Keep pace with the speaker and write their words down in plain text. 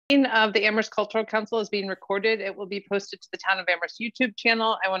Of the Amherst Cultural Council is being recorded. It will be posted to the Town of Amherst YouTube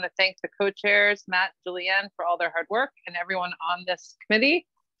channel. I want to thank the co-chairs, Matt, Julianne, for all their hard work, and everyone on this committee.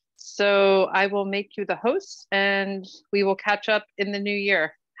 So I will make you the host, and we will catch up in the new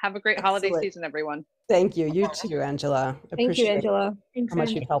year. Have a great holiday season, everyone. Thank you. You too, Angela. Thank you, Angela. How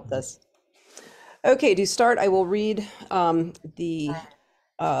much you've helped us. Okay, to start, I will read the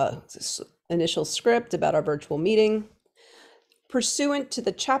initial script about our virtual meeting. Pursuant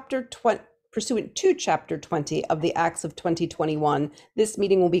to Chapter 20 of the Acts of 2021, this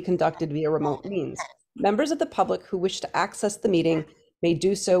meeting will be conducted via remote means. Members of the public who wish to access the meeting may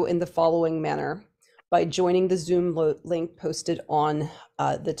do so in the following manner: by joining the Zoom link posted on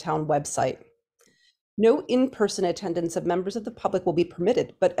the town website. No in-person attendance of members of the public will be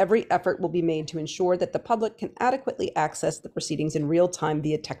permitted, but every effort will be made to ensure that the public can adequately access the proceedings in real time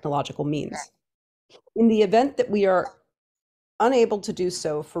via technological means. In the event that we are unable to do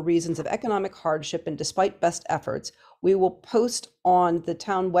so for reasons of economic hardship and despite best efforts, we will post on the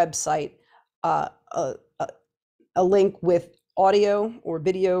town website a link with audio or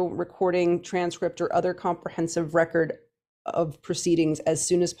video recording, transcript, or other comprehensive record of proceedings as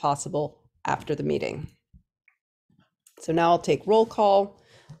soon as possible after the meeting. So now I'll take roll call.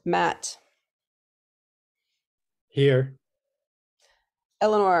 Matt. Here.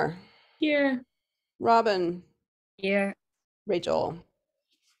 Eleanor. Here. Robin. Here. Rachel.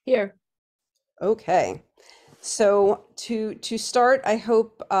 Here. Okay. So to start, I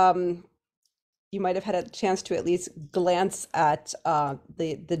hope you might have had a chance to at least glance at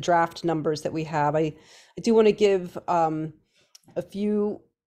the draft numbers that we have. I do want to give a few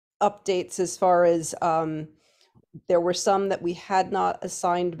updates as far as there were some that we had not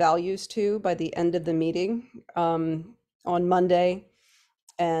assigned values to by the end of the meeting on Monday,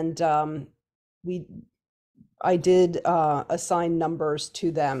 and I did assign numbers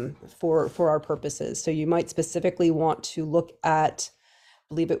to them for our purposes. So you might specifically want to look at, I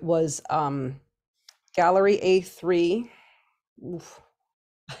believe it was Gallery A3. Oof.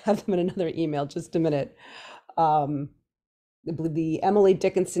 I have them in another email, just a minute. The Emily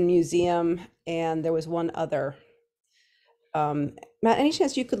Dickinson Museum, and there was one other. Matt, any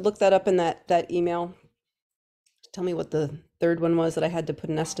chance you could look that up in that email? Tell me what the third one was that I had to put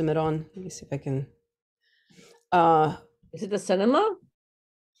an estimate on. Let me see if I can. Is it the cinema?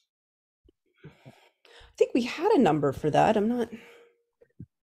 I think we had a number for that. I'm not.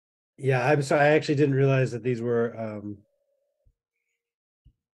 Yeah, I'm sorry. I actually didn't realize that these were.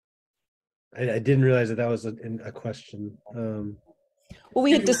 I didn't realize that was a question. Well,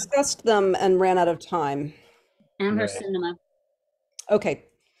 we had discussed them and ran out of time. Amherst Cinema. Okay,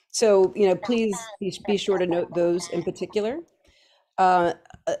 so please be sure to note those in particular.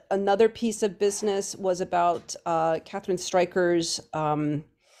 Another piece of business was about Catherine Stryker's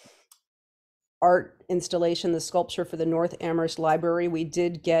art installation, the sculpture for the North Amherst Library. We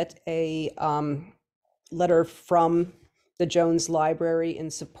did get a letter from the Jones Library in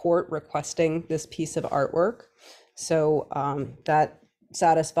support requesting this piece of artwork. So that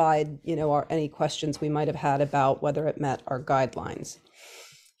satisfied, any questions we might have had about whether it met our guidelines.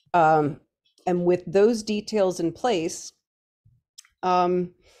 And with those details in place, as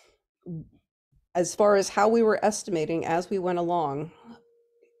far as how we were estimating as we went along,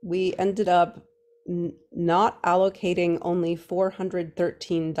 we ended up not allocating only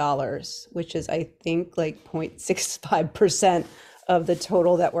 $413, which is, I think, like 0.65% of the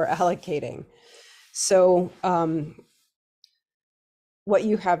total that we're allocating. So what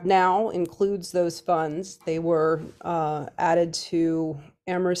you have now includes those funds. They were added to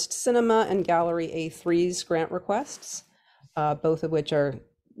Amherst Cinema and Gallery A3's grant requests, both of which are,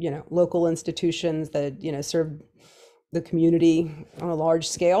 local institutions that, serve the community on a large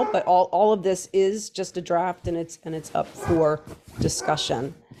scale. But all of this is just a draft, and it's up for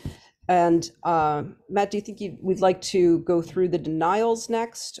discussion. And Matt, do you think we'd like to go through the denials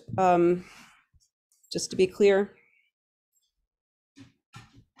next? Just to be clear.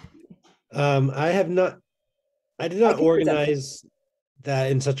 I did not organize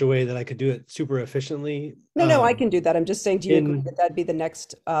that in such a way that I could do it super efficiently. No, I can do that. I'm just saying, do you agree that that'd be the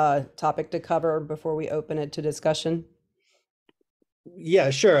next topic to cover before we open it to discussion? Yeah,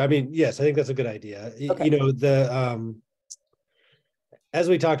 sure. I mean, yes, I think that's a good idea. Okay. As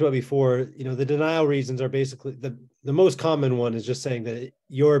we talked about before, the denial reasons are basically the most common one is just saying that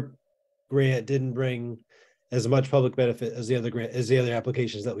your grant didn't bring as much public benefit as the other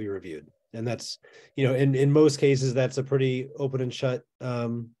applications that we reviewed. And that's, in most cases, that's a pretty open and shut,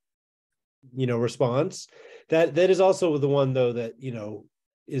 response. That is also the one, though, that,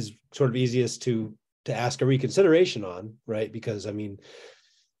 is sort of easiest to ask a reconsideration on, right? Because, I mean,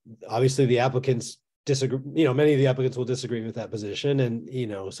 obviously the applicants disagree, many of the applicants will disagree with that position.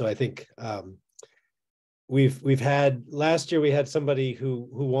 And, so I think we've had, last year we had somebody who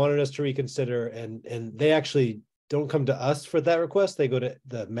wanted us to reconsider, and they actually don't come to us for that request. They go to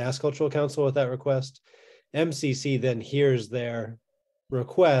the Mass Cultural Council with that request. MCC then hears their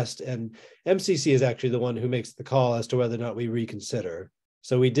request, and MCC is actually the one who makes the call as to whether or not we reconsider.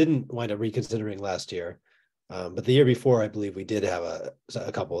 So we didn't wind up reconsidering last year. But the year before, I believe we did have a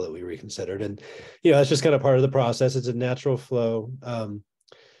couple that we reconsidered, and that's just kind of part of the process. It's a natural flow. I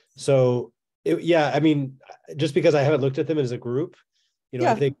mean, just because I haven't looked at them as a group,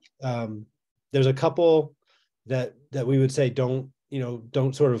 I think there's a couple that we would say don't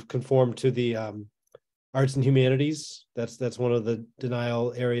sort of conform to the arts and humanities. That's one of the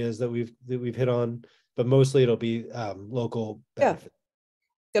denial areas that we've hit on, but mostly it'll be local benefit.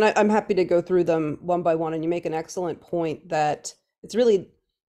 And I'm happy to go through them one by one. And you make an excellent point that it's really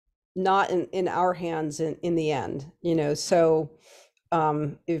not in our hands in the end, so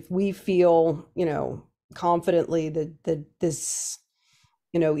if we feel, confidently that this,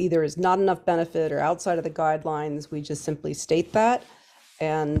 either is not enough benefit or outside of the guidelines, we just simply state that.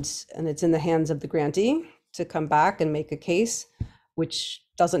 And it's in the hands of the grantee to come back and make a case, which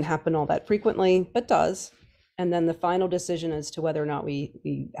doesn't happen all that frequently, but does. And then the final decision as to whether or not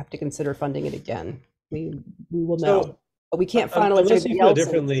we have to consider funding it again. We will know, but we can't finalize unless you anything feel else.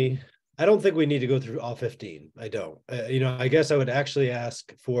 Differently. I don't think we need to go through all 15. I don't. I guess I would actually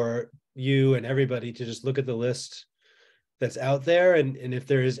ask for you and everybody to just look at the list that's out there, and if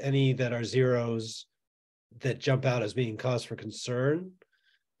there is any that are zeros that jump out as being cause for concern,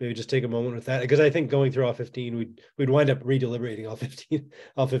 maybe just take a moment with that, because I think going through all 15, we'd wind up redeliberating all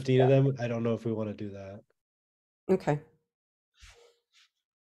 15 of them. I don't know if we want to do that. Okay.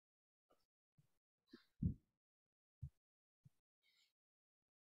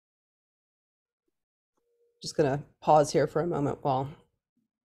 Just going to pause here for a moment while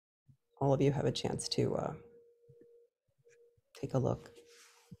all of you have a chance to take a look.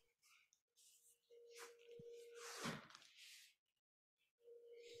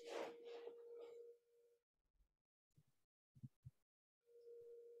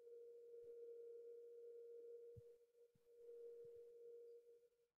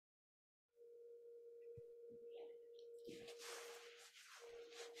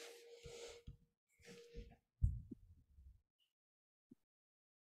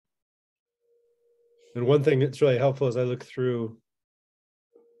 And one thing that's really helpful as I look through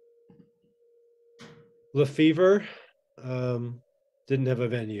Lefevre, didn't have a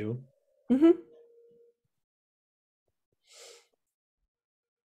venue. Mm-hmm.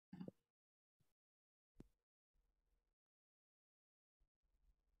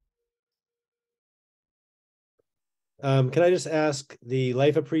 Can I just ask, the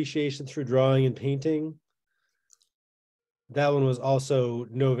life appreciation through drawing and painting? That one was also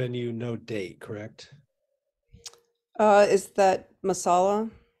no venue, no date, correct? Is that Masala?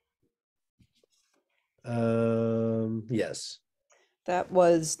 Yes. That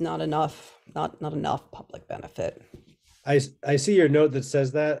was not enough public benefit. I see your note that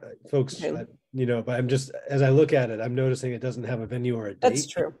says that, folks. Okay. But I'm just, as I look at it, I'm noticing it doesn't have a venue or a date.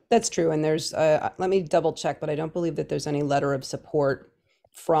 That's true. And there's let me double check, but I don't believe that there's any letter of support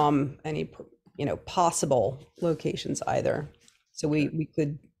from any possible locations either. So we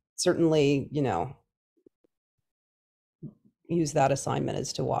could certainly use that assignment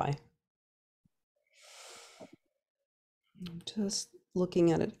as to why. I'm just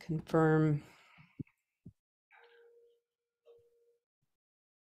looking at it, confirm.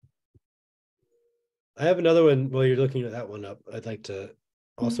 I have another one while you're looking at that one up. I'd like to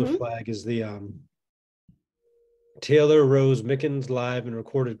also flag is the Taylor Rose Mickens live and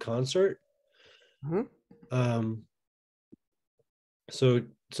recorded concert.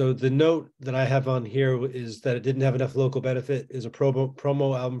 So the note that I have on here is that it didn't have enough local benefit, is a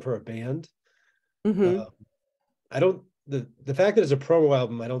promo album for a band. I don't, the fact that it's a promo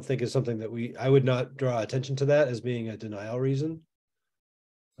album, I don't think is something that I would not draw attention to that as being a denial reason.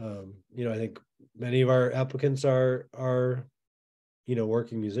 I think many of our applicants are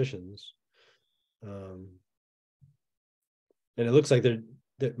working musicians. And it looks like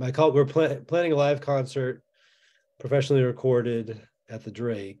we're planning a live concert, professionally recorded at the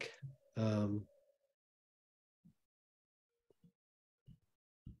Drake. I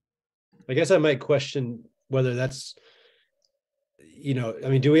guess I might question whether that's,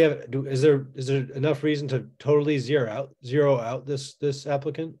 is there enough reason to totally zero out this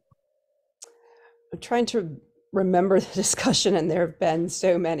applicant? I'm trying to remember the discussion, and there have been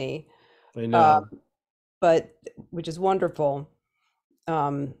so many. I know. But which is wonderful.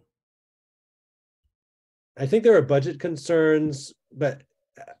 Um, I think there are budget concerns, but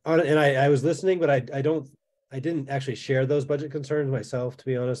and I was listening, but I didn't actually share those budget concerns myself, to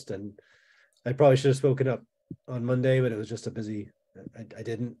be honest. And I probably should have spoken up on Monday, but it was just a busy, I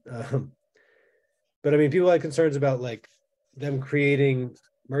didn't. But I mean, people had concerns about like them creating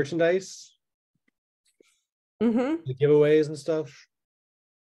merchandise, mhm. the giveaways and stuff.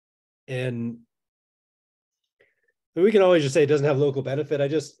 And we can always just say it doesn't have local benefit. I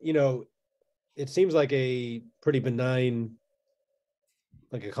just, it seems like a pretty benign,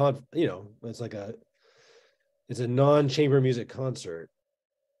 like it's a non-chamber music concert.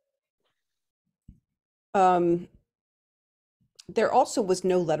 There also was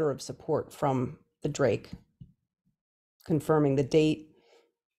no letter of support from the Drake confirming the date,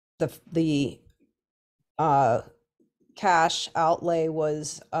 the cash outlay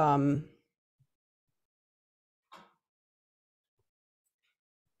was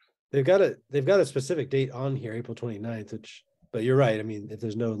They've got a specific date on here, April 29th, but you're right. I mean, if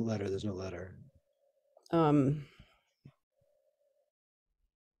there's no letter, there's no letter.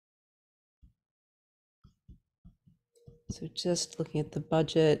 So just looking at the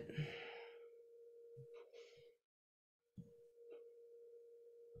budget.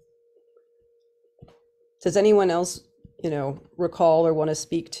 Does anyone else, recall or want to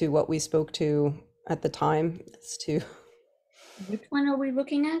speak to what we spoke to at the time as to? Which one are we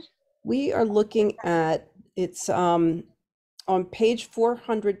looking at? We are looking at, it's on page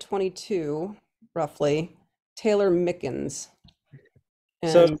 422, roughly, Taylor Mickens.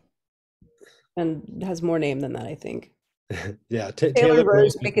 And has more name than that, I think. Yeah, Taylor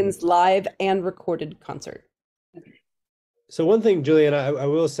Rose Mickens live and recorded concert. So one thing, Julian, I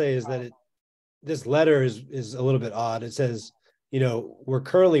will say is that this letter is a little bit odd. It says, we're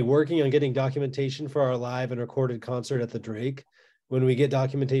currently working on getting documentation for our live and recorded concert at the Drake. When we get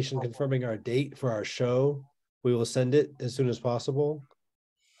documentation confirming our date for our show, we will send it as soon as possible.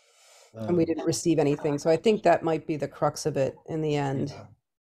 And we didn't receive anything. So I think that might be the crux of it in the end.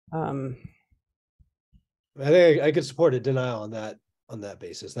 Yeah. I think I could support a denial on that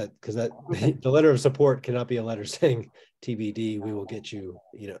basis, because the letter of support cannot be a letter saying TBD, we will get you,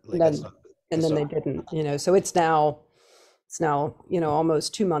 and then they didn't, so it's now,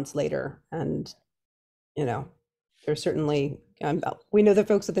 almost 2 months later. And, there's certainly, we know the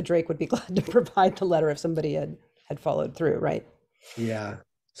folks at the Drake would be glad to provide the letter if somebody had followed through, right? Yeah.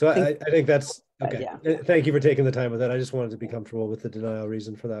 So I think that's okay. Yeah. Thank you for taking the time with that. I just wanted to be comfortable with the denial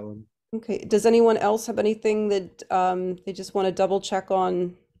reason for that one. Okay. Does anyone else have anything that they just want to double check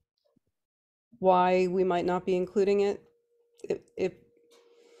on why we might not be including it?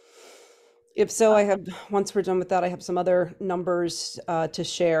 If so, once we're done with that, I have some other numbers to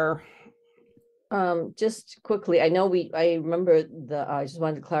share. Just quickly, I remember I just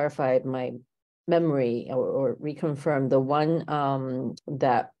wanted to clarify my memory or reconfirm the one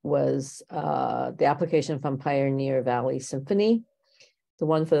that was the application from Pioneer Valley Symphony, the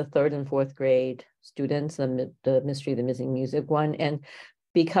one for the 3rd and 4th grade students, the Mystery of the Missing Music one. And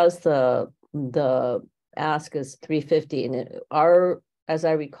because the ask is $350, and as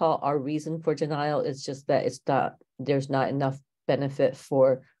I recall, our reason for denial is just that there's not enough benefit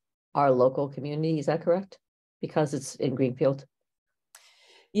for our local community. Is that correct? Because it's in Greenfield?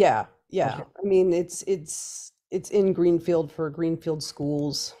 Yeah. Okay. I mean, it's in Greenfield for Greenfield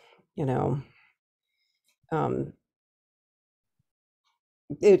schools,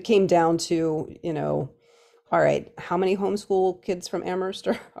 it came down to, all right, how many homeschool kids from Amherst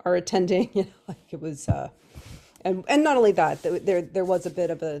are attending? It was, and not only that, there was a bit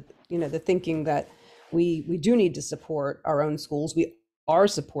of the thinking that we do need to support our own schools. We are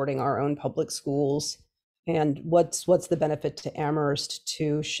supporting our own public schools, and what's the benefit to Amherst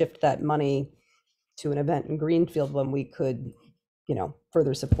to shift that money to an event in Greenfield when we could,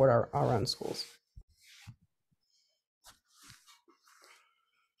 further support our own schools?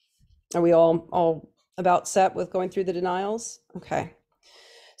 Are we all about set with going through the denials? Okay.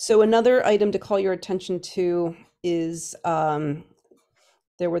 So another item to call your attention to is there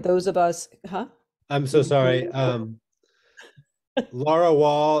were those of us, I'm so sorry. Laura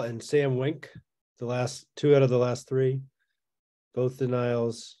Wall and Sam Wink, the last 2 out of the last 3, both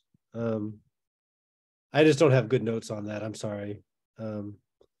denials. I just don't have good notes on that. I'm sorry.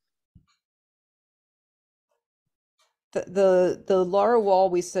 The Laura Wall,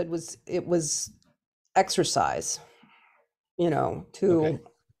 we said it was exercise, to Okay.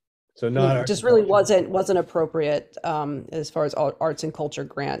 So not just really wasn't appropriate as far as arts and culture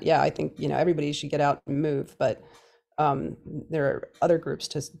grant. Yeah, I think everybody should get out and move, but there are other groups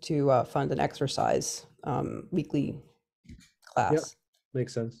to fund an exercise weekly class.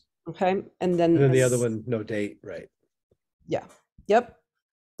 makes sense. Okay, and then And then the other one, no date, right? Yeah. Yep.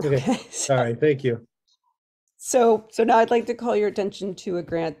 Okay. All right. Thank you. So now I'd like to call your attention to a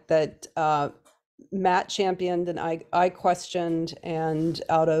grant that Matt championed and I questioned, and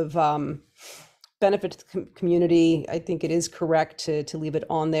out of benefit to the community, I think it is correct to leave it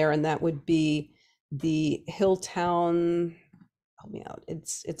on there, and that would be the Hilltown. Help me out.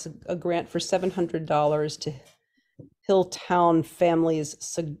 It's a grant for $700 to Hilltown Families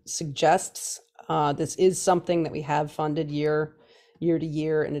Suggests. This is something that we have funded year to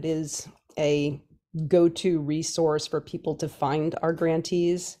year, and it is a go-to resource for people to find our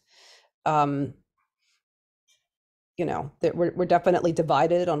grantees. You know, that we're definitely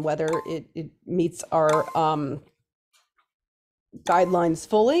divided on whether it meets our guidelines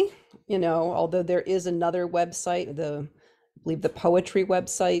fully, you know, although there is another website, I believe the poetry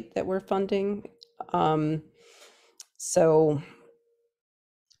website that we're funding. So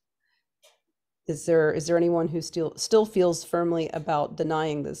is there anyone who still feels firmly about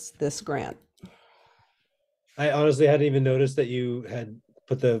denying this grant? I honestly hadn't even noticed that you had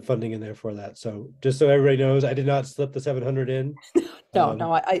put the funding in there for that. So just so everybody knows, I did not slip the 700 in.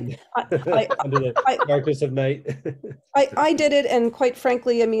 No, I under the darkness of night. I did it, and quite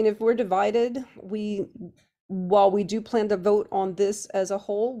frankly, I mean, if we're divided, while we do plan to vote on this as a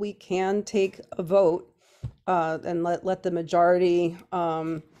whole, we can take a vote and let the majority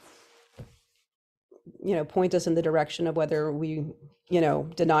you know, point us in the direction of whether we, you know,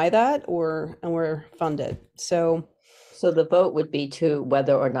 deny that or fund it. So the vote would be to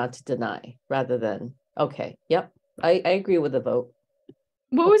whether or not to deny rather than, okay, yep. I agree with the vote.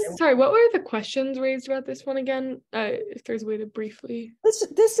 What were the questions raised about this one again? If there's a way to briefly.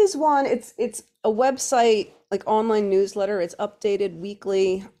 This is one, it's a website, like online newsletter. It's updated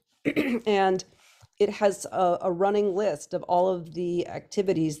weekly and it has a running list of all of the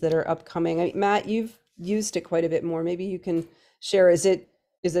activities that are upcoming. I mean, Matt, you've used it quite a bit more. Maybe you can share, is it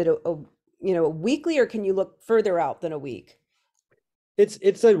a you know, a weekly, or can you look further out than a week?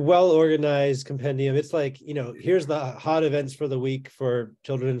 It's a well-organized compendium. It's like, you know, here's the hot events for the week for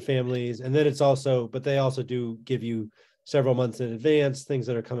children and families. And then it's also, but they also do give you several months in advance, things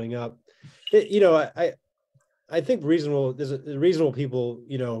that are coming up. You know, I think there's reasonable people,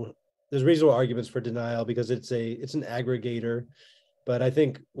 you know, there's reasonable arguments for denial because it's an aggregator. But I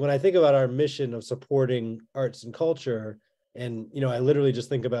think when I think about our mission of supporting arts and culture, and, you know, I literally just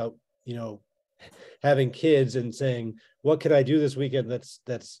think about, you know, having kids and saying, what can I do this weekend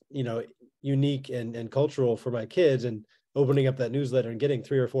that's you know, unique and cultural for my kids, and opening up that newsletter and getting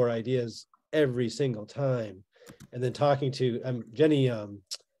 3 or 4 ideas every single time. And then talking to Jenny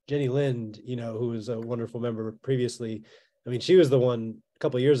Lind, you know, who was a wonderful member previously. I mean, she was the one a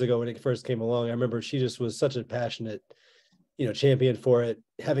couple of years ago when it first came along. I remember she just was such a passionate, you know, champion for it,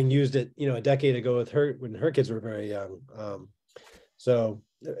 having used it, you know, a decade ago with her when her kids were very young. So,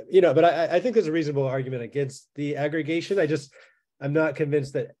 you know, but I think there's a reasonable argument against the aggregation. I'm not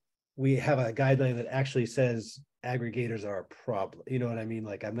convinced that we have a guideline that actually says aggregators are a problem. You know what I mean?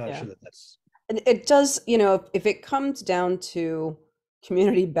 Like, I'm not sure that that's. And it does, you know, if it comes down to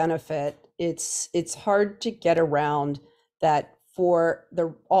community benefit, it's hard to get around that. For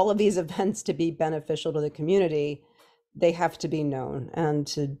all of these events to be beneficial to the community, they have to be known, and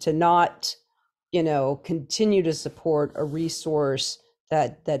to not, you know, continue to support a resource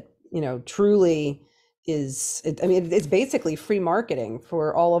that you know truly is, I mean, it's basically free marketing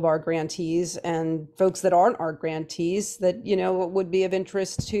for all of our grantees and folks that aren't our grantees that, you know, would be of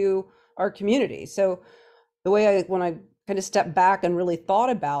interest to our community. So the way when I kind of stepped back and really thought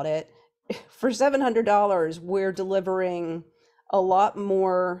about it, for $700, we're delivering a lot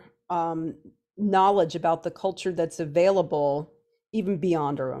more knowledge about the culture that's available even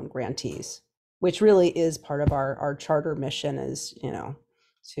beyond our own grantees, which really is part of our charter mission, is, you know,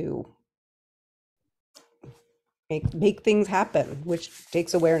 to make things happen, which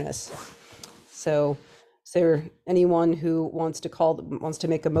takes awareness. So is there anyone who wants to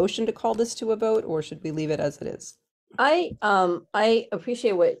make a motion to call this to a vote, or should we leave it as it is? I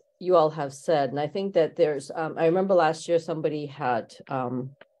appreciate what you all have said, and I think that there's I remember last year somebody had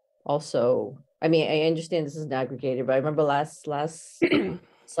also, I mean, I understand this is an aggregator, but I remember last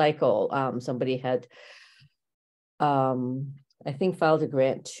cycle somebody had I think filed a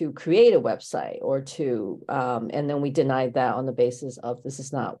grant to create a website or to and then we denied that on the basis of this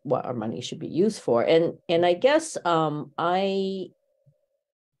is not what our money should be used for. And I guess I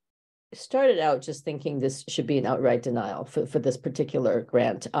started out just thinking this should be an outright denial for this particular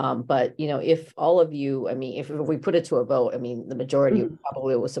grant. But, you know, if all of you, I mean, if we put it to a vote, I mean, the majority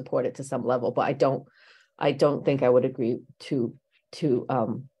probably will support it to some level, but I don't think I would agree to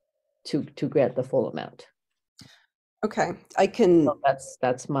to grant the full amount. Okay, I can. So that's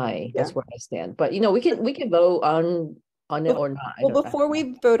Yeah. where I stand. But we can vote on it or not. Well, before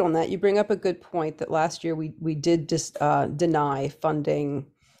we vote on that, you bring up a good point that last year we did just deny funding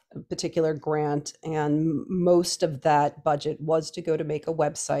a particular grant, and most of that budget was to go to make a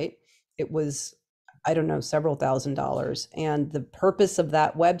website. It was, I don't know, several $1,000s, and the purpose of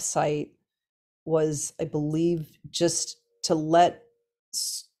that website was, I believe, just to let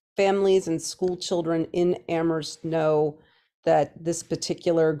families and school children in Amherst know that this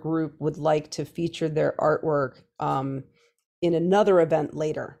particular group would like to feature their artwork in another event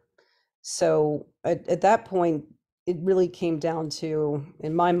later. So at that point, it really came down to,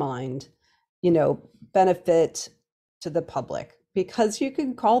 in my mind, benefit to the public, because you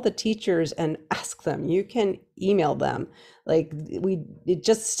can call the teachers and ask them, you can email them. Like it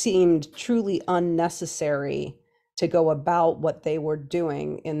just seemed truly unnecessary to go about what they were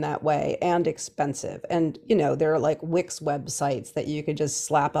doing in that way, and expensive. And, there are like Wix websites that you could just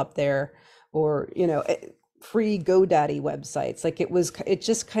slap up there, or, free GoDaddy websites. Like it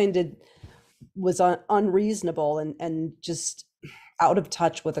just kind of was unreasonable and just out of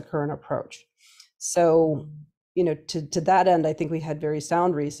touch with the current approach. So, to that end, I think we had very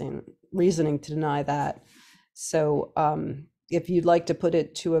sound reasoning to deny that. So if you'd like to put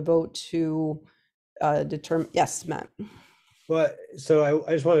it to a vote to determine, yes, Matt. Well, so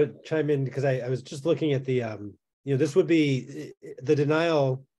I just want to chime in, because I was just looking at the, this would be the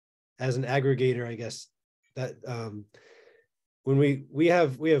denial as an aggregator, I guess, that when we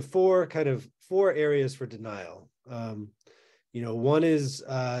have four areas for denial. One is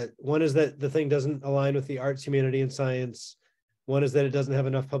that the thing doesn't align with the arts, humanity, and science. One is that it doesn't have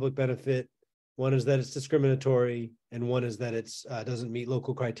enough public benefit. One is that it's discriminatory, and one is that it's doesn't meet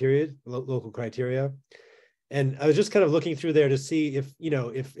local criteria. And I was just kind of looking through there to see if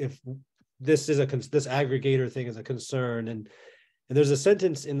this is this aggregator thing is a concern. And there's a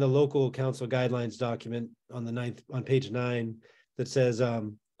sentence in the local council guidelines document on page 9 that says,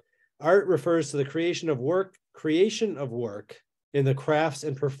 art refers to the creation of work in the crafts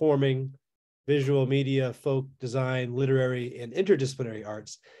and performing, visual, media, folk, design, literary, and interdisciplinary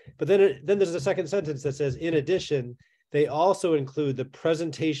arts. But then there's a second sentence that says, in addition, they also include the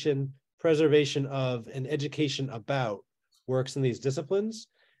presentation, preservation of, and education about works in these disciplines.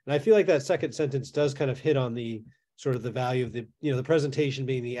 And I feel like that second sentence does kind of hit on the sort of the value of the presentation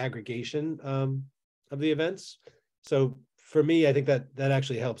being the aggregation of the events. So for me, I think that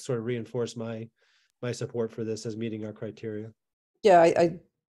actually helps sort of reinforce my support for this as meeting our criteria. Yeah, I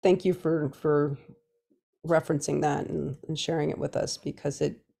thank you for referencing that and sharing it with us, because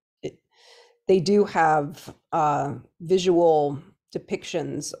they do have visual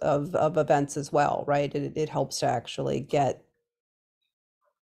depictions of events as well, right? It helps to actually get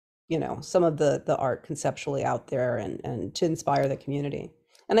some of the art conceptually out there and to inspire the community.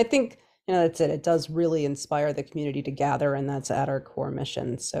 And I think that's it. It does really inspire the community to gather, and that's at our core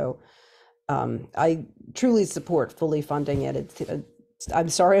mission. So I truly support fully funding it. I'm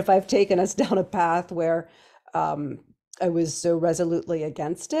sorry if I've taken us down a path where I was so resolutely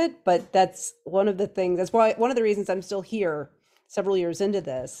against it, but that's one of the things. That's why one of the reasons I'm still here several years into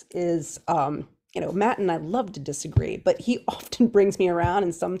this is, Matt and I love to disagree, but he often brings me around,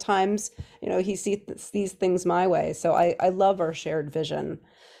 and sometimes, he sees things my way. So I love our shared vision.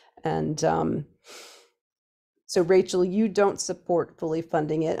 And so Rachel, you don't support fully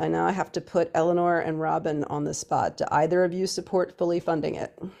funding it. I know I have to put Eleanor and Robin on the spot. Do either of you support fully funding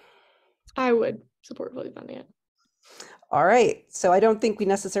it? I would support fully funding it. All right. So I don't think we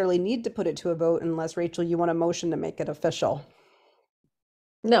necessarily need to put it to a vote unless, Rachel, you want a motion to make it official.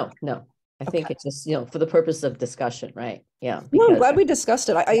 No. I think it's just, for the purpose of discussion, right? Yeah. No, I'm glad we discussed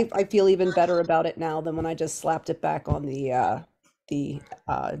it. I feel even better about it now than when I just slapped it back on the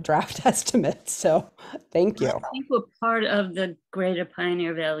draft estimate. So thank you. I think we're part of the greater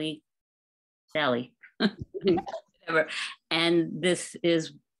Pioneer Valley, whatever. And this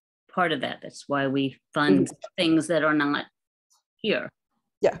is part of that. That's why we fund things that are not here.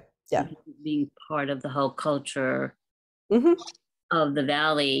 Yeah. Being part of the whole culture of the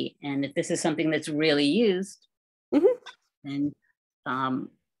Valley. And if this is something that's really used, then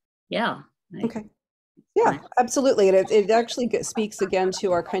yeah. Okay. Yeah, absolutely. And it actually speaks again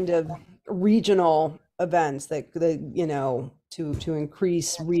to our kind of regional events that to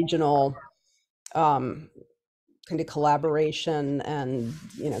increase regional kind of collaboration and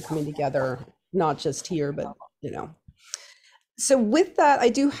coming together, not just here, but So with that, I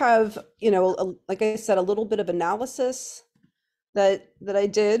do have like I said, a little bit of analysis that I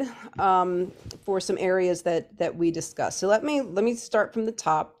did for some areas that we discussed. So let me start from the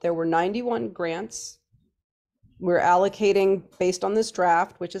top. There were 91 grants. We're allocating based on this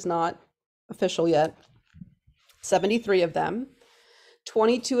draft, which is not official yet, 73 of them.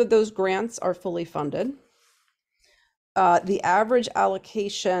 22 of those grants are fully funded. The average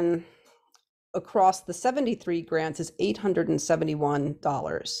allocation across the 73 grants is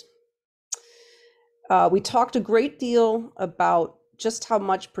 $871. We talked a great deal about just how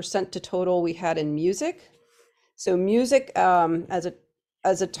much percent to total we had in music. So music as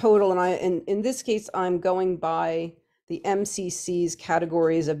a total, and in this case, I'm going by the MCC's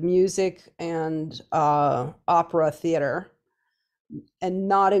categories of music and opera theater, and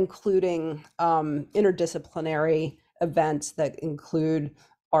not including interdisciplinary events that include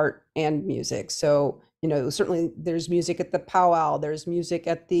art and music. So, certainly there's music at the powwow, there's music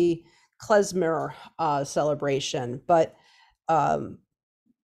at the klezmer celebration, but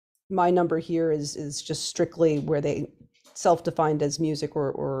my number here is just strictly where they self-defined as music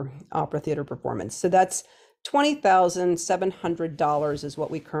or opera theater performance. So that's $20,700 is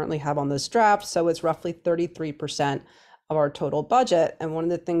what we currently have on this draft. So it's roughly 33% of our total budget. And one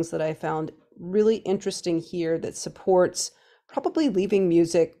of the things that I found really interesting here that supports probably leaving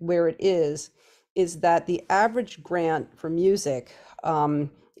music where it is that the average grant for music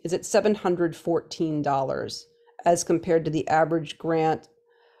is at $714 as compared to the average grant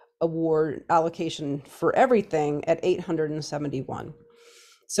award allocation for everything at $871.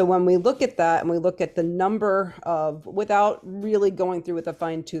 So when we look at that and we look at the number of, without really going through with a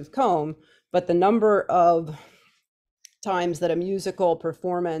fine-tooth comb, but the number of times that a musical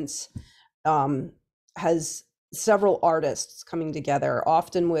performance has several artists coming together,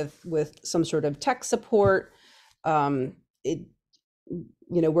 often with some sort of tech support,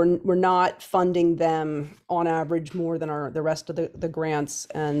 we're not funding them on average more than the rest of the grants,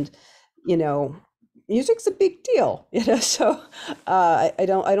 and music's a big deal, so I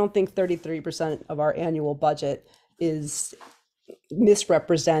don't think 33% of our annual budget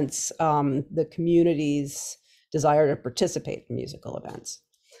misrepresents the community's desire to participate in musical events.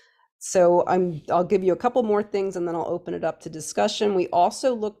 So I'll give you a couple more things and then I'll open it up to discussion. We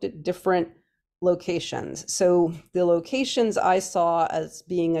also looked at different locations. So the locations I saw as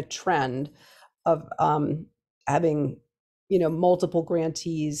being a trend of having, multiple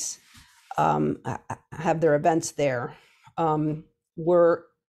grantees have their events there were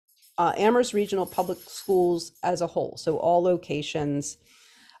Amherst Regional Public Schools as a whole. So all locations,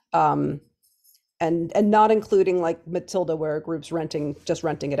 and not including like Matilda, where a group's just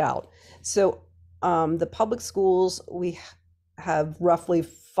renting it out. So the public schools, we have roughly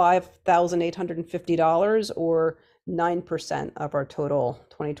 $5,850 or 9% of our total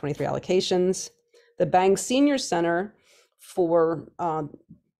 2023 allocations. The Bang Senior Center, for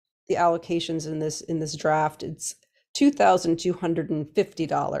the allocations in this draft, it's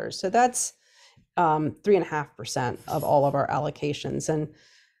 $2,250. So that's 3.5% of all of our allocations. And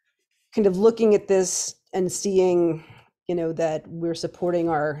kind of looking at this and seeing, that we're supporting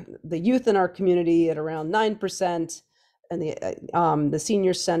the youth in our community at around 9%, and the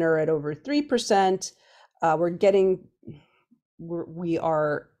senior center at over 3%. We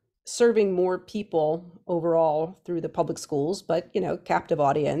are serving more people overall through the public schools, but captive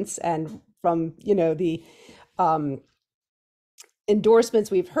audience. And from the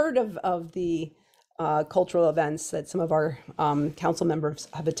endorsements we've heard of the cultural events that some of our council members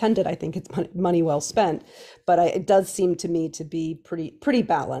have attended, I think it's money well spent. But it does seem to me to be pretty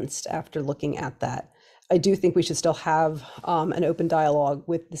balanced after looking at that. I do think we should still have an open dialogue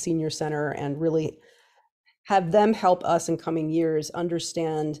with the senior center and really have them help us in coming years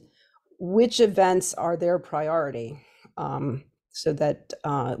understand which events are their priority, so that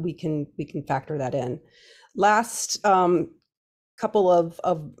we can factor that in. Last couple of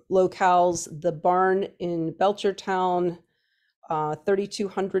locales, the barn in Belchertown,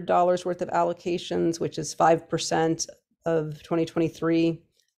 $3,200 worth of allocations, which is 5% of 2023.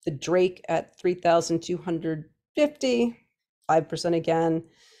 The Drake at $3,250, 5% again,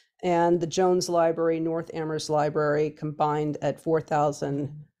 and the Jones Library, North Amherst Library combined at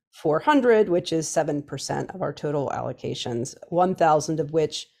 $4,400, which is 7% of our total allocations, 1,000 of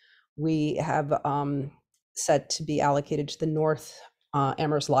which we have set to be allocated to the North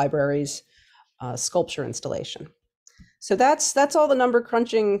Amherst Library's sculpture installation. So that's all the number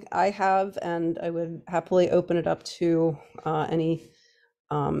crunching I have, and I would happily open it up to any.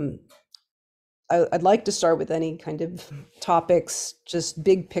 I'd like to start with any kind of topics, just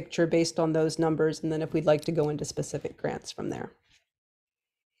big picture based on those numbers, and then if we'd like to go into specific grants from there.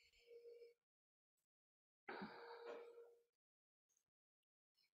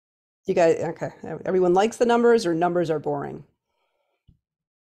 You guys, okay. Everyone likes the numbers, or numbers are boring?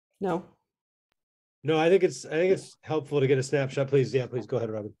 No? No, I think it's helpful to get a snapshot. Please, yeah, please go ahead,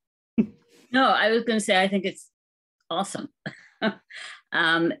 Robin. No, I was going to say, I think it's awesome.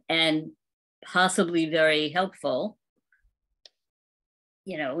 And possibly very helpful,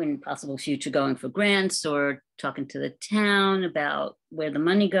 you know, in possible future going for grants or talking to the town about where the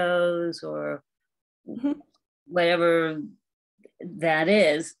money goes or whatever that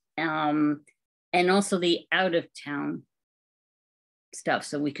is. And also the out of town stuff.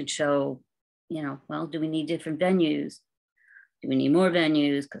 So we could show, you know, well, do we need different venues? Do we need more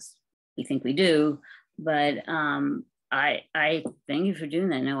venues? Because we think we do. But I thank you for doing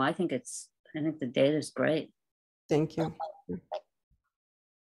that. No, I think the data is great. Thank you.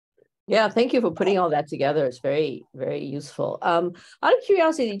 Yeah, thank you for putting all that together. It's very, very useful. Out of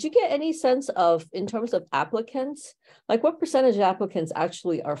curiosity, did you get any sense of, in terms of applicants, like what percentage of applicants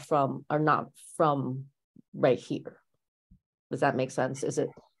actually are not from right here? Does that make sense? Is it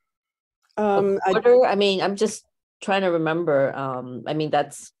I mean, I'm just trying to remember. I mean,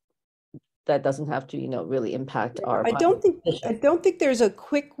 that doesn't have to, you know, really impact our. I don't think there's a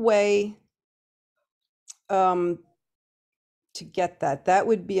quick way to get that. That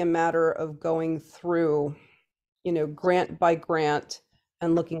would be a matter of going through, you know, grant by grant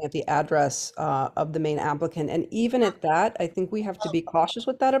and looking at the address of the main applicant. And even at that, I think we have to be cautious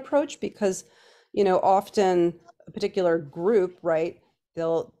with that approach because, you know, often a particular group, right,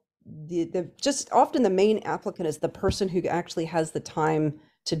 just often the main applicant is the person who actually has the time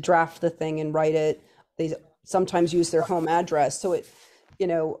to draft the thing and write it. They sometimes use their home address. So it, you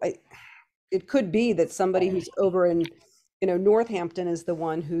know, it could be that somebody who's over in, you know, Northampton is the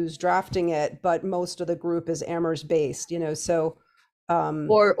one who's drafting it, but most of the group is Amherst based, you know, so.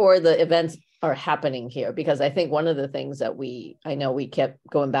 Or the events are happening here, because I think one of the things that I know we kept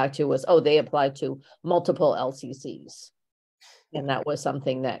going back to was, they applied to multiple LCCs. And that was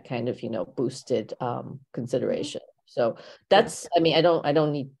something that kind of, you know, boosted consideration. So that's, I mean, I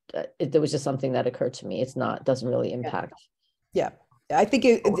don't need, there was just something that occurred to me. Doesn't really impact. Yeah. I think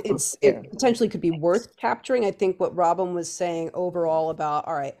it potentially could be worth capturing. I think what Robin was saying overall about,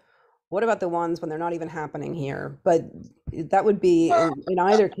 all right, what about the ones when they're not even happening here? But that would be in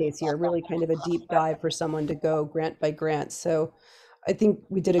either case here, really kind of a deep dive for someone to go grant by grant. So I think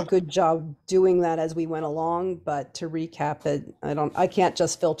we did a good job doing that as we went along, but to recap it, I can't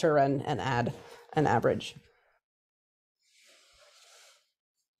just filter and add an average.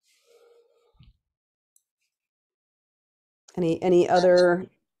 Any other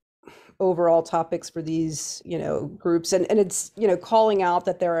overall topics for these, you know, groups? And it's, you know, calling out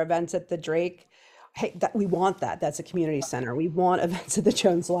that there are events at the Drake. Hey, that we want that's a community center. We want events at the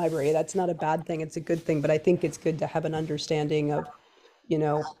Jones Library. That's not a bad thing. It's a good thing. But I think it's good to have an understanding of, you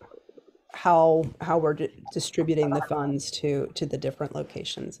know, how we're distributing the funds to the different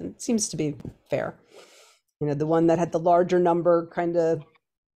locations. And it seems to be fair. You know, the one that had the larger number kind of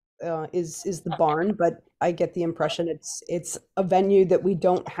is the barn, but I get the impression it's a venue that we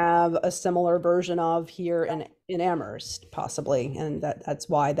don't have a similar version of here in Amherst, possibly, and that's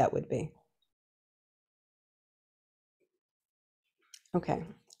why that would be. Okay,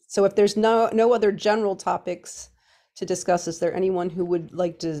 so if there's no other general topics to discuss, is there anyone who would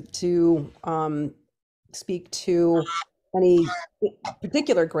like to speak to any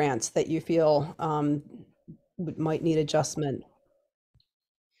particular grants that you feel might need adjustment?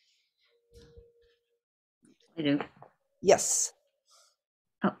 I do. Yes.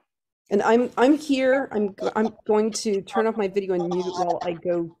 Oh. And I'm here. I'm going to turn off my video and mute while I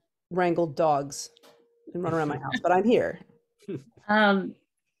go wrangle dogs and run around my house, but I'm here.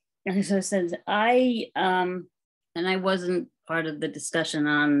 As I said, and I wasn't part of the discussion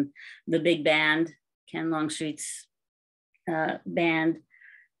on the big band, Ken Longstreet's band,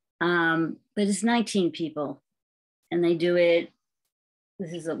 but it's 19 people, and they do it.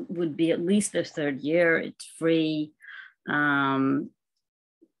 This would be at least their third year. It's free.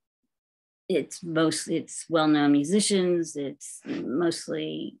 It's well-known musicians. It's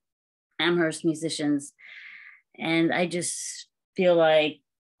mostly Amherst musicians, and I just feel like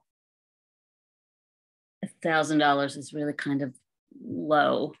 $1,000 is really kind of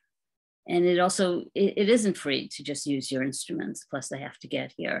low. And it also, it isn't free to just use your instruments, plus they have to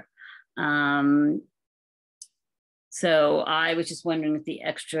get here. So I was just wondering if the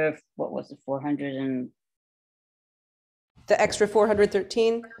extra, what was it, 400 and... The extra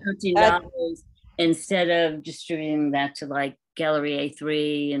 $413? Instead of distributing that to like Gallery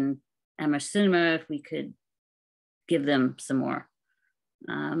A3 and Amherst Cinema, if we could give them some more.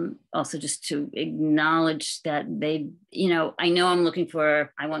 Also just to acknowledge that they, I know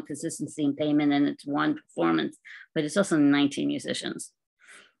I want consistency in payment, and it's one performance, but it's also 19 musicians.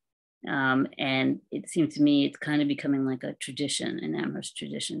 And it seemed to me it's kind of becoming like a tradition, an Amherst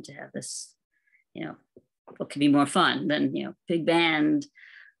tradition, to have this, what could be more fun than, big band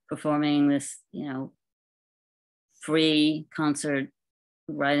performing this, free concert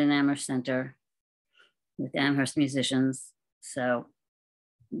right in Amherst Center with Amherst musicians. So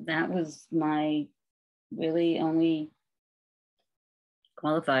that was my really only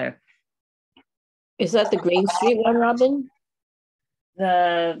qualifier. Is that the Green Street one, Robin?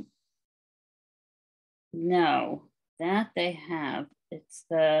 No, that they have. It's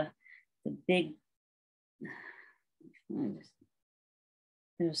the big,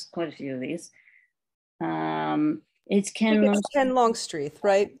 there's quite a few of these. It's Ken Longstreet,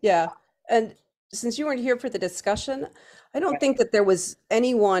 right? Yeah. And since you weren't here for the discussion, I don't think that there was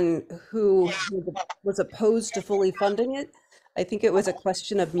anyone who was opposed to fully funding it. I think it was a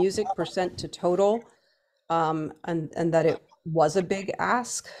question of music percent to total, and that it was a big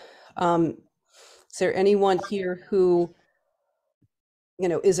ask. Is there anyone here who,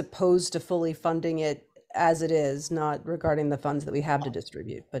 is opposed to fully funding it as it is, not regarding the funds that we have to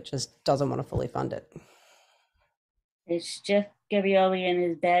distribute, but just doesn't want to fully fund it? It's Jeff Gabrielli and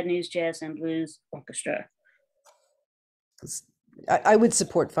his Bad News Jazz and Blues Orchestra. I would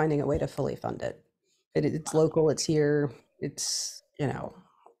support finding a way to fully fund it. It's local, it's here, it's,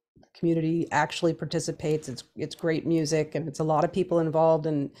 community actually participates, it's great music, and it's a lot of people involved,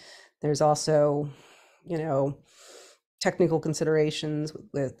 and there's also, technical considerations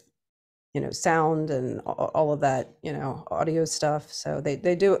with, sound and all of that, audio stuff. So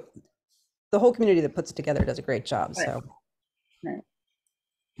they do, the whole community that puts it together does a great job. Right. So. Right.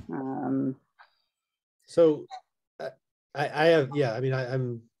 So I have,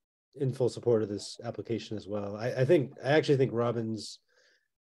 I'm in full support of this application as well. I actually think Robin's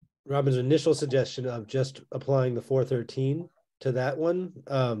initial suggestion of just applying the 413 to that one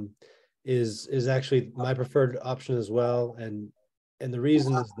is actually my preferred option as well. And the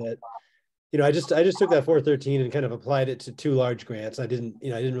reason is that, I just took that 413 and kind of applied it to 2 large grants. I didn't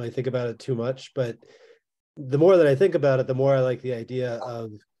really think about it too much, but the more that I think about it, the more I like the idea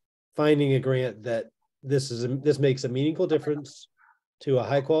of finding a grant that this makes a meaningful difference to a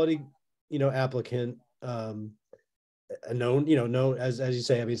high quality, applicant, a known, known as you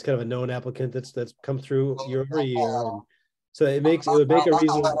say, it's kind of a known applicant that's come through year over year. And so it would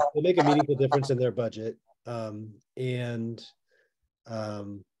make a meaningful difference in their budget. And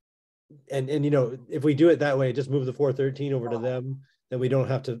if we do it that way, just move the 413 over to them, then we don't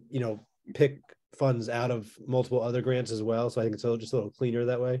have to, pick funds out of multiple other grants as well. So I think it's just a little cleaner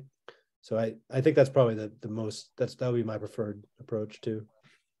that way. So I think that's probably the most, that would be my preferred approach too.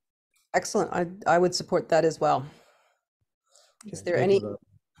 Excellent. I would support that as well. Is there any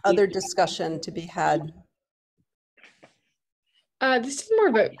other discussion to be had? This is more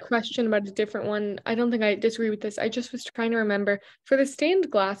of a question about a different one. I don't think I disagree with this. I just was trying to remember, for the stained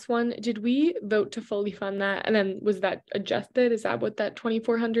glass one, did we vote to fully fund that? And then was that adjusted? Is that what that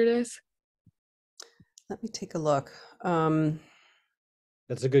 2,400 is? Let me take a look.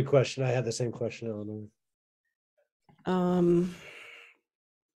 That's a good question. I had the same question, Eleanor.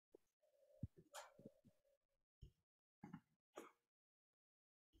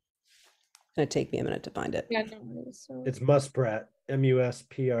 It's going to take me a minute to find it. Yeah, no, so... It's Musprat,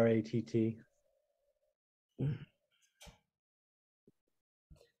 MUSPRATT.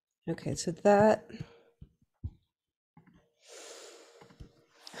 Okay, so that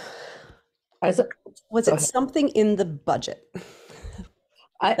was it something in the budget?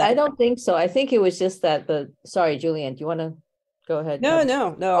 I don't think so. I think it was just that sorry, Julianne, do you want to go ahead? No.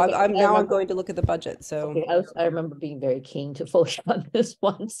 Okay, I'm going to look at the budget. So okay, I remember being very keen to fully fund this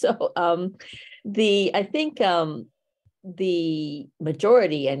one. So I think the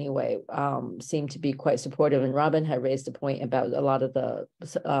majority anyway seemed to be quite supportive, and Robin had raised a point about a lot of the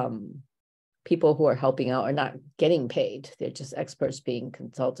people who are helping out are not getting paid. They're just experts being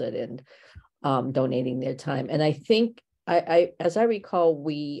consulted and donating their time. And I think as I recall,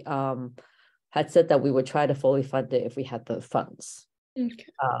 we had said that we would try to fully fund it if we had the funds. Okay.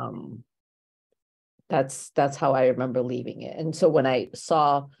 That's how I remember leaving it. And so when I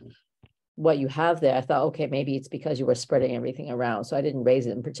saw what you have there, I thought, okay, maybe it's because you were spreading everything around. So I didn't raise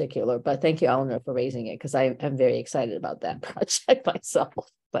it in particular, but thank you, Eleanor, for raising it, because I am very excited about that project myself.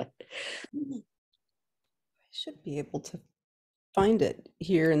 But I should be able to find it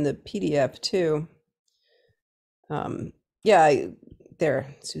here in the PDF too. Yeah,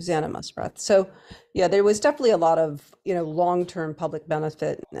 there, Susanna Musprath. So yeah, there was definitely a lot of, long-term public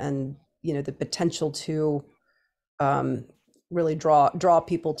benefit and, the potential to really draw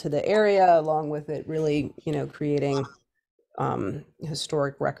people to the area, along with it really, creating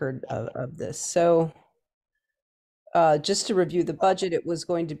historic record of this. So just to review the budget, it was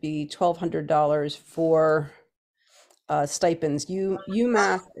going to be $1,200 for stipends.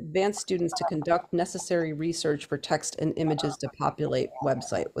 UMass advanced students to conduct necessary research for text and images to populate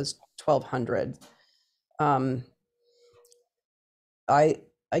website was $1,200. I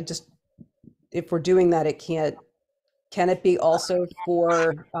just, if we're doing that, can it be also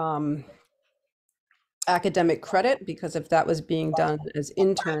for academic credit? Because if that was being done as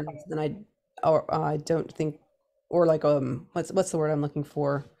interns, then I don't think, or like what's the word I'm looking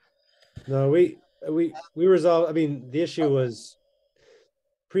for? No, we resolved. I mean, the issue was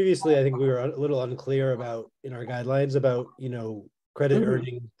previously, I think we were a little unclear about in our guidelines about, credit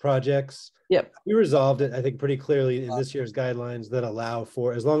earning projects. Yep. We resolved it, I think, pretty clearly in this year's guidelines that allow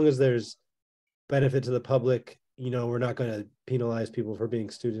for, as long as there's benefit to the public, we're not going to penalize people for being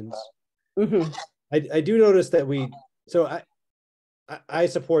students. I do notice that I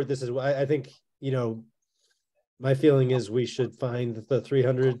support this as well. I think, my feeling is we should find the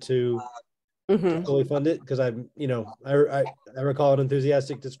 300 to fully fund it, because I recall an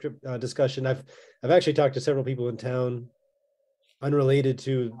enthusiastic discussion. I've actually talked to several people in town unrelated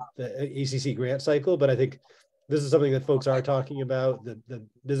to the ECC grant cycle, but I think this is something that folks are talking about. The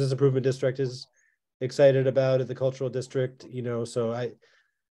business improvement district is excited about it, the cultural district, so I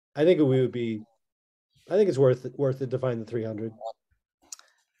think it's worth it to find the 300.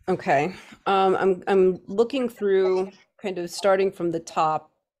 Okay. I'm looking through, kind of starting from the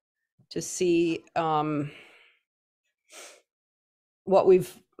top, to see what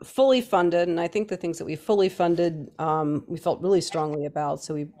we've fully funded. And I think the things that we fully funded, we felt really strongly about.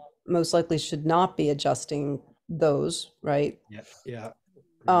 So we most likely should not be adjusting those, right? Yeah.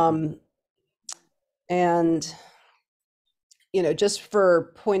 And, just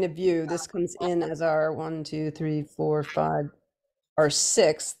for point of view, this comes in as our 1, 2, 3, 4, 5, our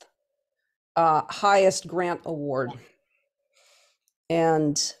 6th highest grant award.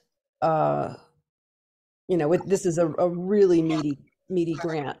 And, this is a really meaty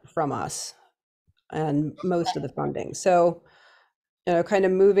grant from us and most of the funding. So, kind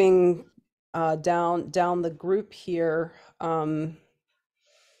of moving down the group here,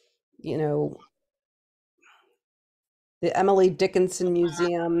 the Emily Dickinson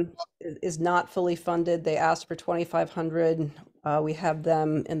Museum is not fully funded. They asked for $2,500. We have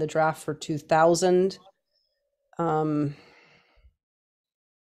them in the draft for $2,000.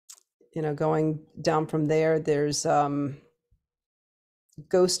 Going down from there, there's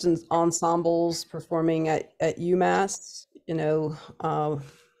ghost ensembles performing at UMass,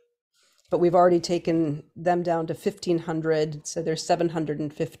 but we've already taken them down to $1,500, so they're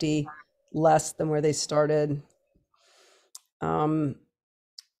 $750 less than where they started.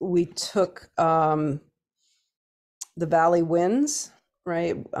 We took the Valley Winds,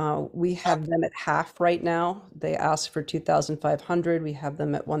 right? We have them at half right now. They asked for $2,500. We have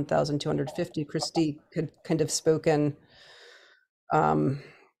them at $1,250. Christy had kind of spoken. Was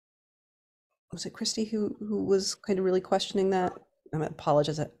it Christy who was kind of really questioning that? I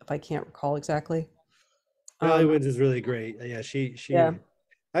apologize if I can't recall exactly. Valley Winds is really great. Yeah, she. Yeah.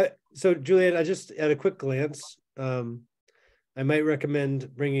 So Juliet, I just at a quick glance, I might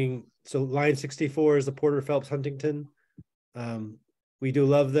recommend bringing, so line 64 is the Porter Phelps Huntington. We do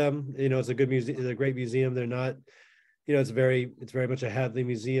love them. It's a good museum. It's a great museum. They're not, it's very much a Hadley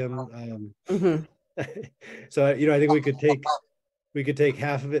museum. So, I think we could take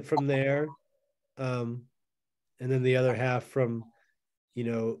half of it from there. And then the other half from,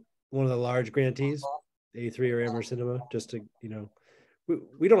 one of the large grantees, A3 or Amherst Cinema, just to,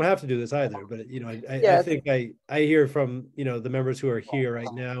 we don't have to do this either, but I think I hear from the members who are here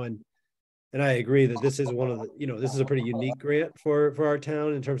right now, and I agree that this is one of the this is a pretty unique grant for our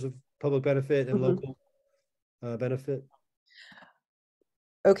town in terms of public benefit and local benefit.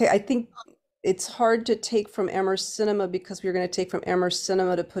 Okay, I think it's hard to take from Amherst Cinema because we're going to take from Amherst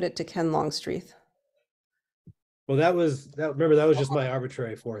Cinema to put it to Ken Longstreet. Well, that was just my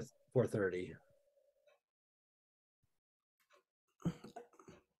arbitrary 430.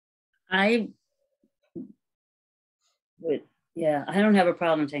 I don't have a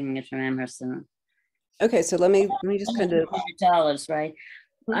problem taking it from Amherst Cinema. Okay, so let me just kind of $100, right?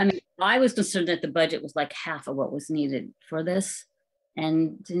 I mean, I was concerned that the budget was like half of what was needed for this,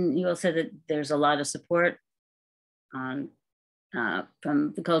 and you all said that there's a lot of support on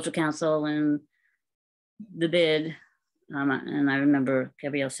from the Cultural Council and the bid. And I remember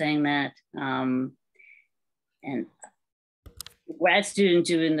Gabrielle saying that. And the grad student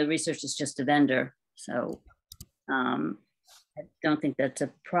doing the research is just a vendor. So I don't think that's a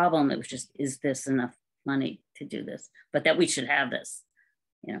problem. It was just, is this enough money to do this? But that we should have this,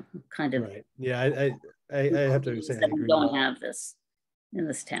 you know, kind of. Right. Yeah, I have to say I that we agree. don't have this in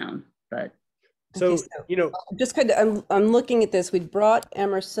this town, but. So, Okay, you know, just kind of, I'm looking at this. We brought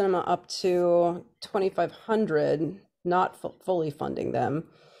Amherst Cinema up to 2,500, not fully funding them.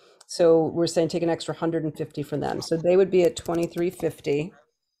 So we're saying take an extra 150 from them. So they would be at 2,350.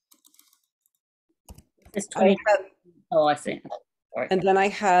 It's 20, oh, I see. Sorry. And then I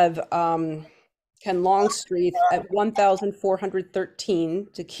have Ken Longstreet at 1,413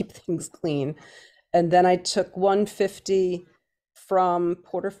 to keep things clean. And then I took 150 from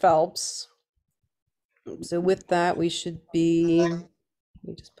Porter Phelps. So with that, we should be, let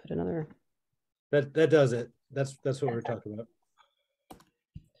me just put another. that does it. That's what we're talking about.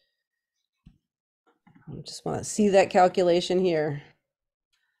 I just want to see that calculation here.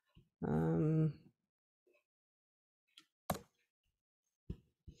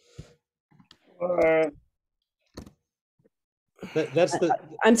 That's the.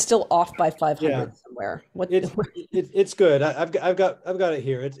 I'm still off by 500 Yeah. somewhere. What? It's good. I've got it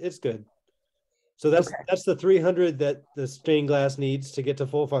here. It's good. So that's the 300 that the stained glass needs to get to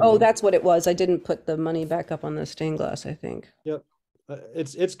full funding. Oh, that's what it was. I didn't put the money back up on the stained glass, I think. Yep.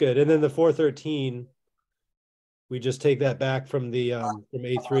 It's good. And then the 413, we just take that back from the from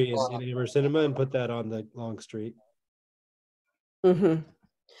A3 in Amherst Cinema and put that on the Longstreet. Mm-hmm.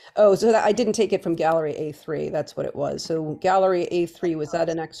 Oh, so that, I didn't take it from Gallery A3. That's what it was. So Gallery A3, was that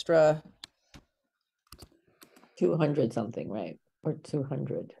an extra? 200 something, right? Or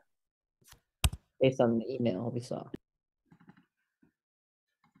 200. Based on the email we saw.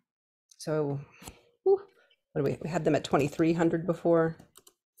 So, whew, what do we had them at 2,300 before.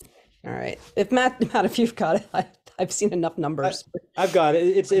 All right. If Matt, if you've got it, I've seen enough numbers. I've got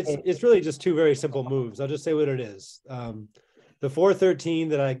it. It's really just two very simple moves. I'll just say what it is. The 413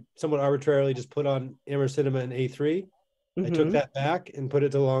 that I somewhat arbitrarily just put on Amherst Cinema and A3, I took that back and put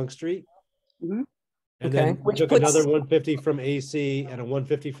it to Longstreet. Mhm. And Okay, then we which took puts- another 150 from AC and a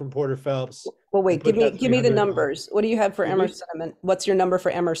 150 from Porter Phelps. Well, wait, put give that me the 300 on. numbers. What do you have for Mhm. Amherst Cinema? What's your number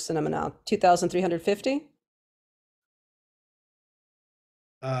for Amherst Cinema now? 2,350?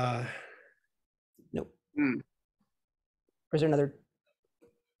 Nope. Hmm. Or is there another?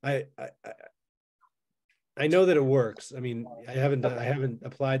 I know that it works. I mean, I haven't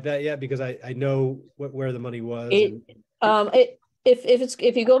applied that yet because I know where the money was.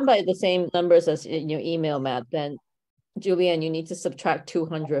 If you go by the same numbers as in your email, Matt, then Julianne, you need to subtract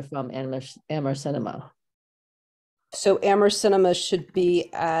 200 from Amherst Cinema. So Amherst Cinema should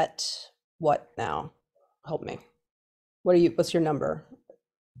be at what now? Help me. What's your number?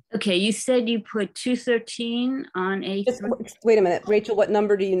 Okay, you said you put 213 on Just A3. wait a minute, Rachel, what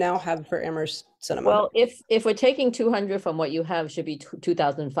number do you now have for Amherst Cinema? Well, if we're taking 200 from what you have, should be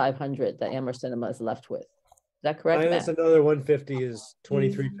 2,500 that Amherst Cinema is left with. Is that correct, Minus Matt? another 150 is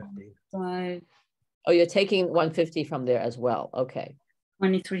 2350. 5, Oh, you're taking 150 from there as well. Okay.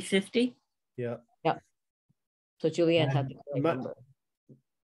 2350. Yeah. So Julianne had the And correct number.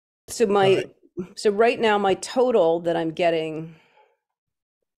 So right now my total that I'm getting,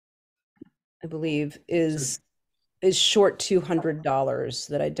 I believe, is short $200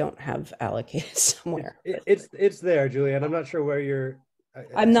 that I don't have allocated somewhere. It's there, Julianne. I'm not sure where you're.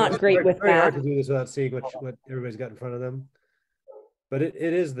 I'm not great with very hard math. to do this without seeing what everybody's got in front of them, but it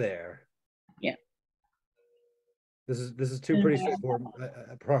is there. Yeah. This is two pretty straightforward.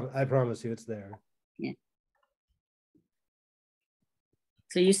 I promise you, it's there. Yeah.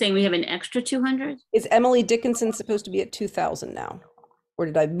 So you're saying we have an extra 200? Is Emily Dickinson supposed to be at 2,000 now? Or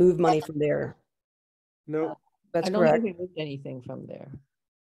did I move money from there? No. That's I don't correct. think we moved anything from there.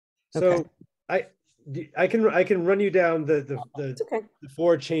 So Okay. I can run you down the It's okay.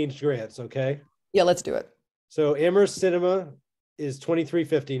 4 changed grants. Okay. Yeah, let's do it. So Amherst Cinema is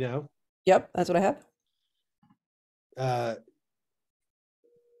 2350 now. Yep, that's what I have. I'm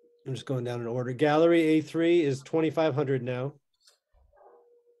just going down in order. Gallery A3 is 2500 now.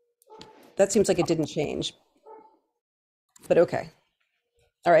 That seems like it didn't change. But okay.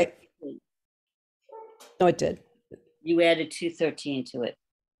 All right. No, it did. You added 213 to it.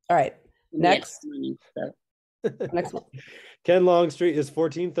 All right. And we had Next. money, so. Next one. Ken Longstreet is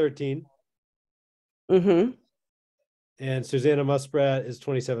 1413 Mm-hmm. and Susanna Musprat is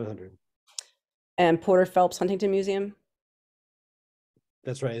 2700. And Porter Phelps Huntington Museum.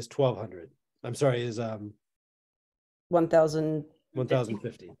 That's right, is 1200. I'm sorry, is 1,000.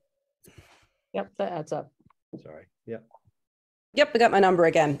 1050. Yep, that adds up. Sorry. Yeah. Yep, I got my number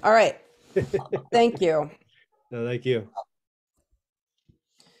again. All right. Thank you. No, thank you.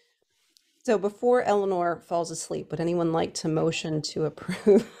 So before Eleanor falls asleep, would anyone like to motion to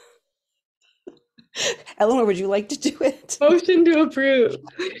approve? Eleanor, would you like to do it? Motion to approve.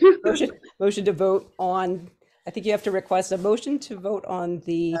 Motion to vote on, I think you have to request a motion to vote on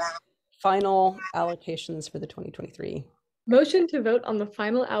the final allocations for the 2023. Motion to vote on the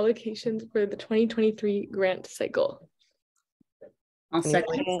final allocations for the 2023 grant cycle. I'll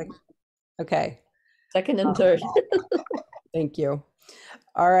second. Okay, Second and third. thank you.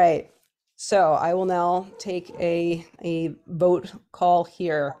 All right, so I will now take a vote call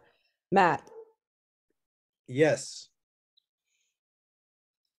here. Matt, Yes.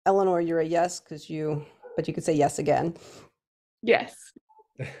 Eleanor, you're a yes because but you could say yes again. Yes.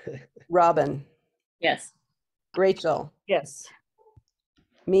 Robin, Yes. Rachel, Yes.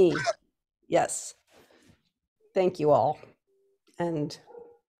 me, yes. Thank you all. And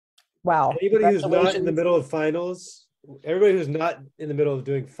wow. Anybody who's not in the congratulations. middle of finals, everybody who's not in the middle of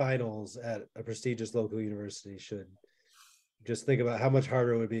doing finals at a prestigious local university should just think about how much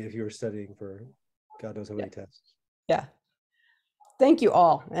harder it would be if you were studying for God knows how many tests. Yeah. Thank you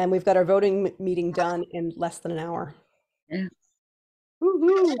all. And we've got our voting meeting done in less than an hour. Yeah.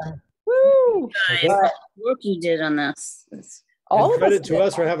 Woo-hoo. Woo! Okay. Work you did on this. All And of credit us to did.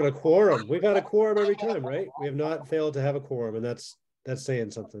 us for having a quorum. We've had a quorum every time, right? We have not failed to have a quorum, and that's saying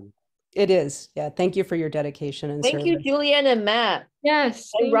something. It is. Yeah. Thank you for your dedication and Thank you, service. Julianne and Matt.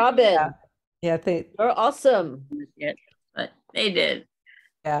 Yes. And Robin. Yeah. Yeah. You're awesome. But they did.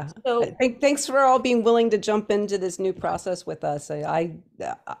 Yeah. So Thanks for all being willing to jump into this new process with us. I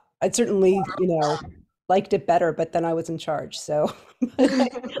certainly, liked it better, but then I was in charge. So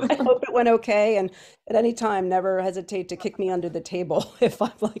I hope it went okay. And at any time, never hesitate to kick me under the table if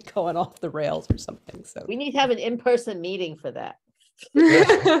I'm like going off the rails or something. So we need to have an in-person meeting for that.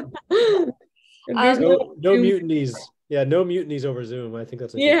 No mutinies. Yeah, no mutinies over Zoom. I think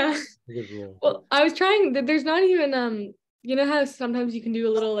that's a good rule. Well, I was trying. There's not even you know how sometimes you can do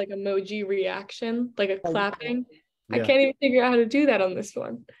a little like emoji reaction, like a clapping. I Yeah. can't even figure out how to do that on this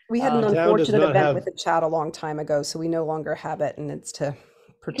one. we had an Town does unfortunate not event have- with the chat a long time ago, so we no longer have it, and it's to You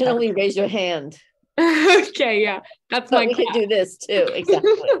protect. can only raise your hand. Okay, yeah, that's But my we can clap. do this too.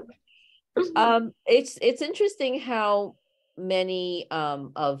 Exactly. It's interesting how many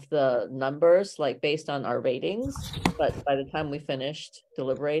of the numbers, like based on our ratings, but by the time we finished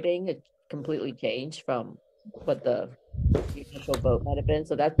deliberating, it completely changed from what the initial vote might have been.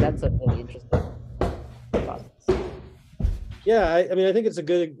 So that's a really interesting process. Yeah, I mean, I think it's a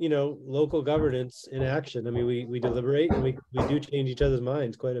good, local governance in action. I mean, we deliberate and we do change each other's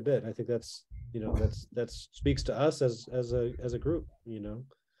minds quite a bit. I think that's speaks to us as a group.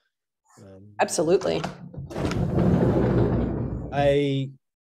 Absolutely. I'm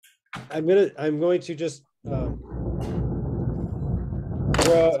going to just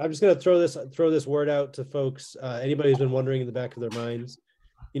I'm just going to throw this word out to folks. Anybody who's been wondering in the back of their minds,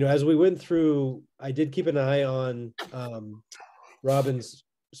 as we went through, I did keep an eye on Robin's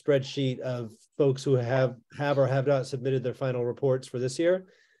spreadsheet of folks who have or have not submitted their final reports for this year.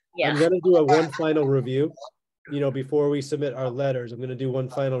 Yeah. I'm going to do one final review, before we submit our letters. I'm going to do one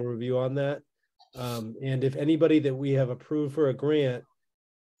final review on that. And if anybody that we have approved for a grant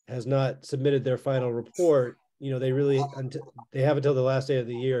has not submitted their final report, they have until the last day of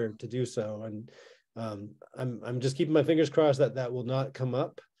the year to do so. And I'm just keeping my fingers crossed that will not come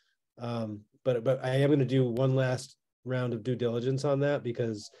up. But I am going to do one last round of due diligence on that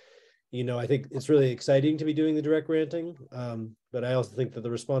because, I think it's really exciting to be doing the direct granting. But I also think that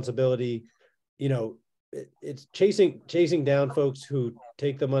the responsibility, it's chasing down folks who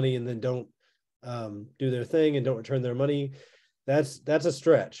take the money and then don't do their thing and don't return their money. That's a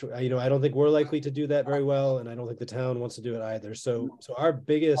stretch. I don't think we're likely to do that very well, and I don't think the town wants to do it either. So our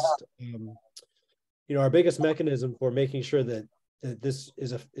biggest, our biggest mechanism for making sure that this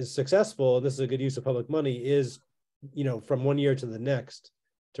is successful and this is a good use of public money is, from one year to the next,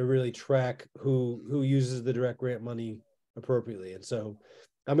 to really track who uses the direct grant money appropriately. And so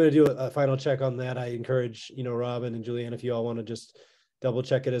I'm going to do a final check on that. I encourage, Robin and Julianne, if you all want to just double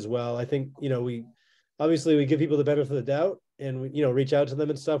check it as well. I think, we give people the benefit of the doubt and we, reach out to them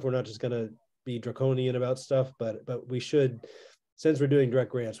and stuff. We're not just going to be draconian about stuff, but we should, since we're doing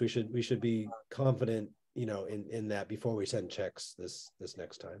direct grants, we should be confident, in that before we send checks this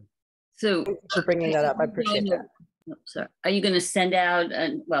next time. So Thank you for bringing that up. I appreciate that. Oh, sorry. Are you going to send out?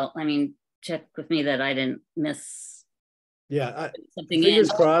 Check with me that I didn't miss Yeah, something in.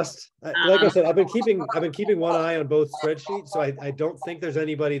 fingers crossed. Like I said, I've been keeping one eye on both spreadsheets, so I don't think there's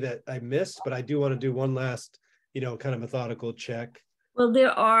anybody that I missed, but I do want to do one last kind of methodical check. Well,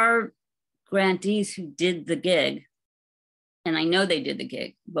 there are grantees who did the gig, and I know they did the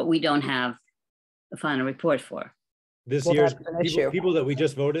gig, but we don't have the final report for. This Well, year's that's an issue. people that we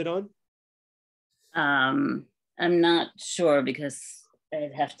just voted on? I'm not sure because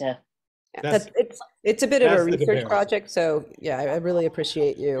I'd have to. That's- It's a bit of that's a the research comparison. project, so yeah, I really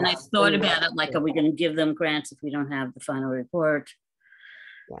appreciate you. And I thought about it, like, are we going to give them grants if we don't have the final report?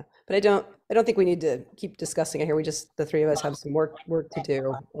 Yeah, but I don't think we need to keep discussing it here. The three of us have some work to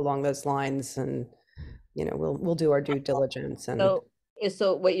do along those lines, and we'll do our due diligence. And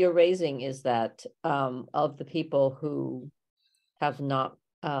So what you're raising is that of the people who have not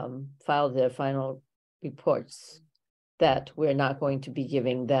filed their final reports, that we're not going to be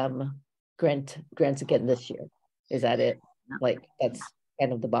giving them grants again this year. Is that it? Like, that's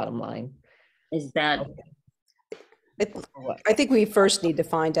kind of the bottom line. Is that I think we first need to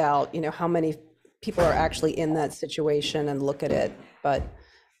find out, how many people are actually in that situation and look at it. But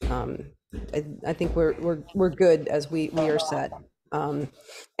I think we're good as we are set.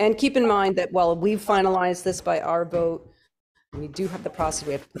 And keep in mind that while we've finalized this by our vote, we do have the process.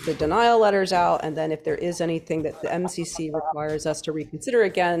 We have to put the denial letters out, and then if there is anything that the MCC requires us to reconsider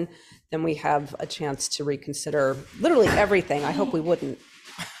again, then we have a chance to reconsider literally everything. I hope we wouldn't,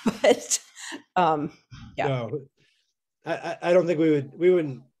 but yeah. No, I don't think we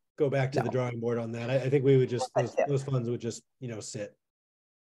wouldn't go back to the drawing board on that. I think we would just, those funds would just, sit.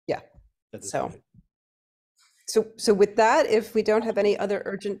 Yeah. at this So. point. So with that, if we don't have any other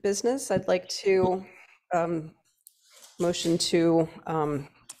urgent business, I'd like to motion to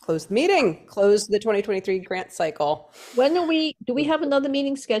close the meeting, close the 2023 grant cycle. When do we have another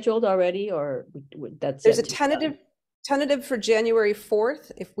meeting scheduled already, or that's? There's a yet to be done? tentative for January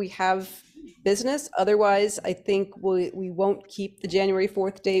 4th if we have business. Otherwise, I think we won't keep the January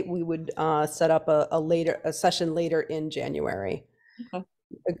 4th date. We would set up a session later in January. Okay.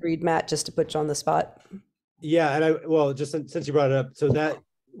 Agreed, Matt, just to put you on the spot. Yeah, and just since you brought it up, so that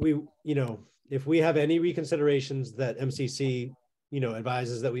if we have any reconsiderations that MCC,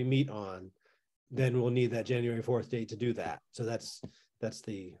 advises that we meet on, then we'll need that January 4th date to do that. So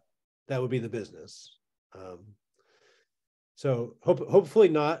that would be the business. So hopefully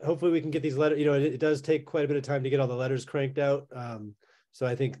not. Hopefully we can get these letters. It does take quite a bit of time to get all the letters cranked out. So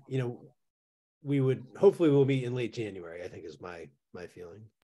I think we'll meet in late January, I think is my feeling.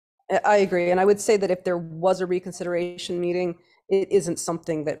 I agree. And I would say that if there was a reconsideration meeting, it isn't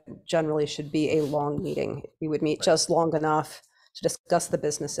something that generally should be a long meeting. We would meet just long enough to discuss the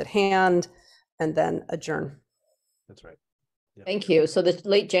business at hand and then adjourn. That's right. Yep. Thank you. So the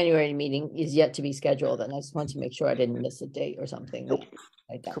late January meeting is yet to be scheduled, and I just wanted to make sure I didn't miss a date or something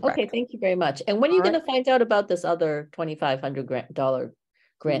like that. Correct. Okay, thank you very much. And when are you All right. going to find out about this other $2,500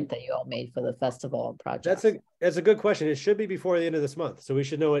 grant that you all made for the festival project? That's a good question. It should be before the end of this month, so we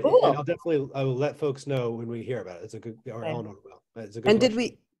should know it. Cool. And I will let folks know when we hear about it. It's a good, or I'll know well. It's a good And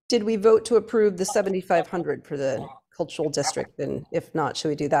question. did we vote to approve the 7,500 for the cultural district? And if not, should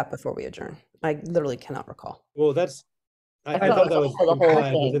we do that before we adjourn? I literally cannot recall. Well, I thought thought it that was was for the whole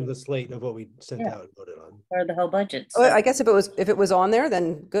implied thing. within the slate of what we sent Yeah. out and voted on. or the whole budget? Oh, I guess if it was on there,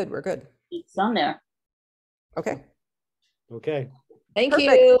 then good, we're good. It's on there. Okay. Okay. Thank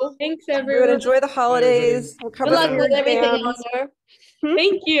Perfect. you. Thanks, Everyone everyone. enjoy the holidays. We'll Good cover luck the with everything, exams. Eleanor.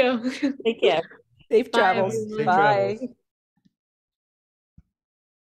 Thank you. Take care. Safe Bye, travels. everyone. Safe Bye. travels.